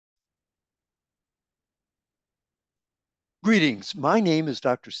Greetings. My name is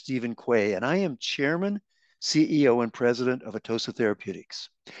Dr. Stephen Quay, and I am Chairman, CEO, and President of Atossa Therapeutics.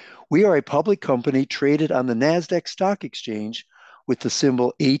 We are a public company traded on the NASDAQ Stock Exchange with the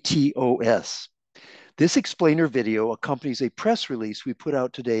symbol ATOS. This explainer video accompanies a press release we put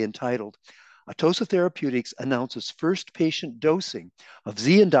out today entitled, Atossa Therapeutics announces first patient dosing of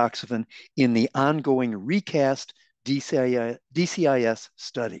Z-endoxifen in the ongoing RECAST DCIS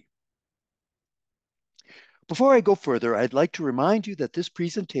study. Before I go further, I'd like to remind you that this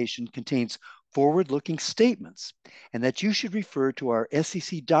presentation contains forward-looking statements and that you should refer to our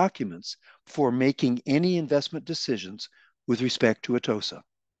SEC documents for making any investment decisions with respect to Atossa.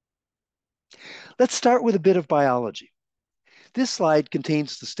 Let's start with a bit of biology. This slide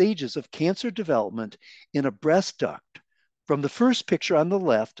contains the stages of cancer development in a breast duct. From the first picture on the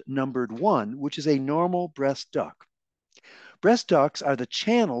left, numbered 1, which is a normal breast duct. Breast ducts are the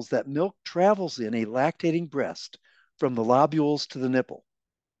channels that milk travels in a lactating breast from the lobules to the nipple.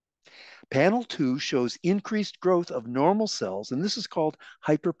 Panel 2 shows increased growth of normal cells, and this is called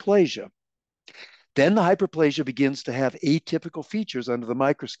hyperplasia. Then the hyperplasia begins to have atypical features under the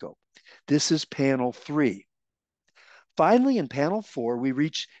microscope. This is panel 3. Finally, in panel 4, we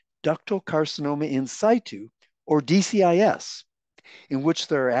reach ductal carcinoma in situ, or DCIS, in which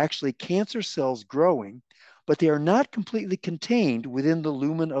there are actually cancer cells growing, but they are not completely contained within the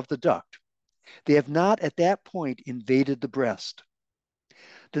lumen of the duct. They have not at that point invaded the breast.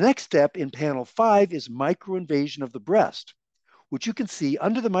 The next step in panel 5 is microinvasion of the breast, which you can see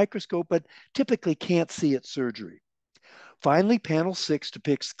under the microscope, but typically can't see at surgery. Finally, panel 6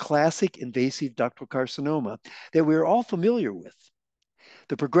 depicts classic invasive ductal carcinoma that we are all familiar with.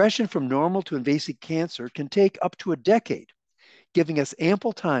 The progression from normal to invasive cancer can take up to a decade, giving us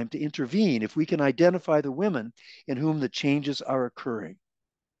ample time to intervene if we can identify the women in whom the changes are occurring.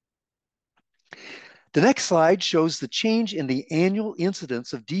 The next slide shows the change in the annual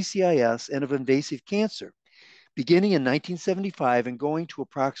incidence of DCIS and of invasive cancer, beginning in 1975 and going to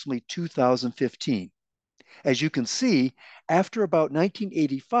approximately 2015. As you can see, after about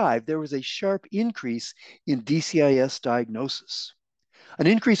 1985, there was a sharp increase in DCIS diagnosis, an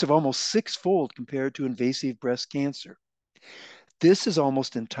increase of almost six-fold compared to invasive breast cancer. This is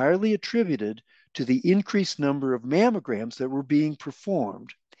almost entirely attributed to the increased number of mammograms that were being performed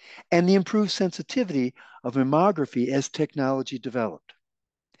and the improved sensitivity of mammography as technology developed.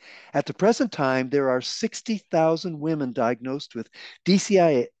 At the present time, there are 60,000 women diagnosed with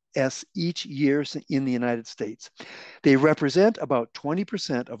DCIS each year in the United States. They represent about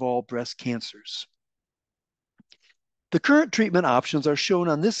 20% of all breast cancers. The current treatment options are shown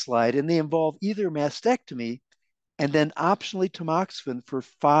on this slide, and they involve either mastectomy and then optionally tamoxifen for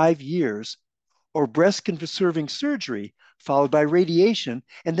 5 years, or breast-conserving surgery followed by radiation,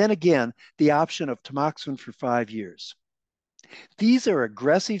 and then again the option of tamoxifen for 5 years. These are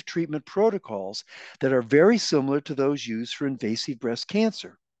aggressive treatment protocols that are very similar to those used for invasive breast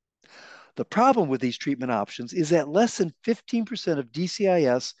cancer. The problem with these treatment options is that less than 15% of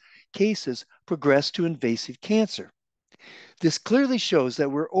DCIS cases progress to invasive cancer. This clearly shows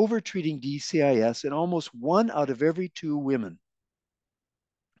that we're overtreating DCIS in almost 1 out of every 2 women.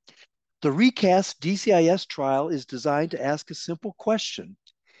 The RECAST DCIS trial is designed to ask a simple question: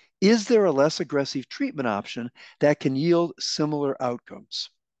 is there a less aggressive treatment option that can yield similar outcomes?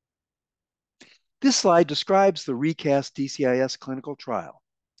 This slide describes the RECAST DCIS clinical trial.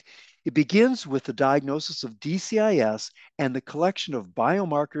 It begins with the diagnosis of DCIS and the collection of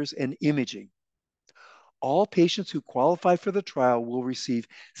biomarkers and imaging. All patients who qualify for the trial will receive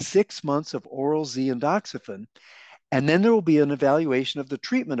 6 months of oral Z-endoxifen, and then there will be an evaluation of the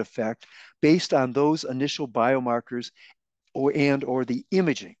treatment effect based on those initial biomarkers or the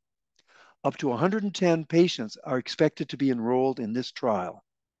imaging. Up to 110 patients are expected to be enrolled in this trial.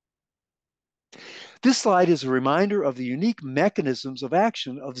 This slide is a reminder of the unique mechanisms of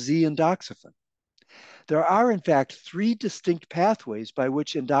action of Z-endoxifen. There are, in fact, 3 distinct pathways by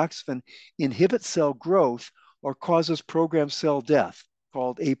which endoxifen inhibits cell growth or causes programmed cell death,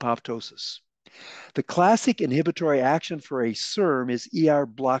 called apoptosis. The classic inhibitory action for a SERM is ER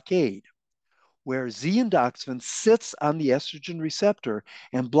blockade, where Z-endoxifen sits on the estrogen receptor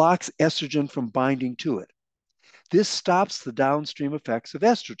and blocks estrogen from binding to it. This stops the downstream effects of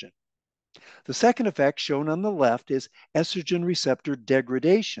estrogen. The second effect shown on the left is estrogen receptor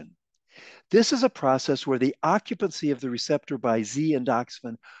degradation. This is a process where the occupancy of the receptor by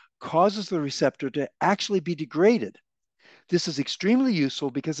Z-endoxifen causes the receptor to actually be degraded. This is extremely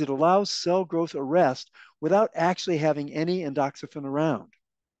useful because it allows cell growth arrest without actually having any endoxifen around.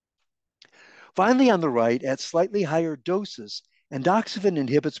 Finally, on the right, at slightly higher doses, endoxifen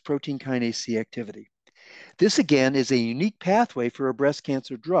inhibits protein kinase C activity. This again is a unique pathway for a breast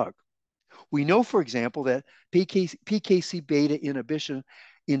cancer drug. We know, for example, that PKC beta inhibition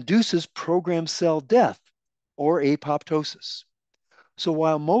induces programmed cell death or apoptosis. So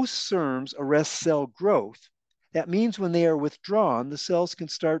while most SERMs arrest cell growth, that means when they are withdrawn, the cells can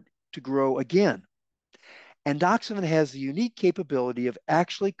start to grow again. Endoxifen has the unique capability of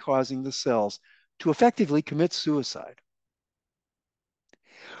actually causing the cells to effectively commit suicide.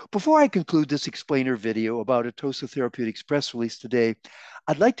 Before I conclude this explainer video about Atossa Therapeutics press release today,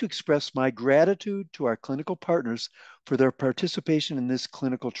 I'd like to express my gratitude to our clinical partners for their participation in this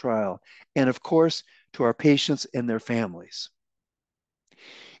clinical trial, and of course, to our patients and their families.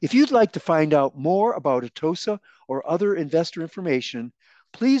 If you'd like to find out more about Atossa or other investor information,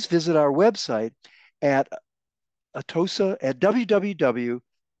 please visit our website at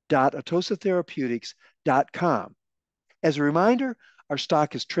www.atossatherapeutics.com. As a reminder, our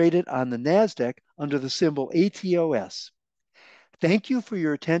stock is traded on the NASDAQ under the symbol ATOS. Thank you for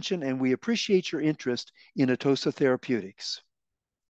your attention, and we appreciate your interest in Atossa Therapeutics.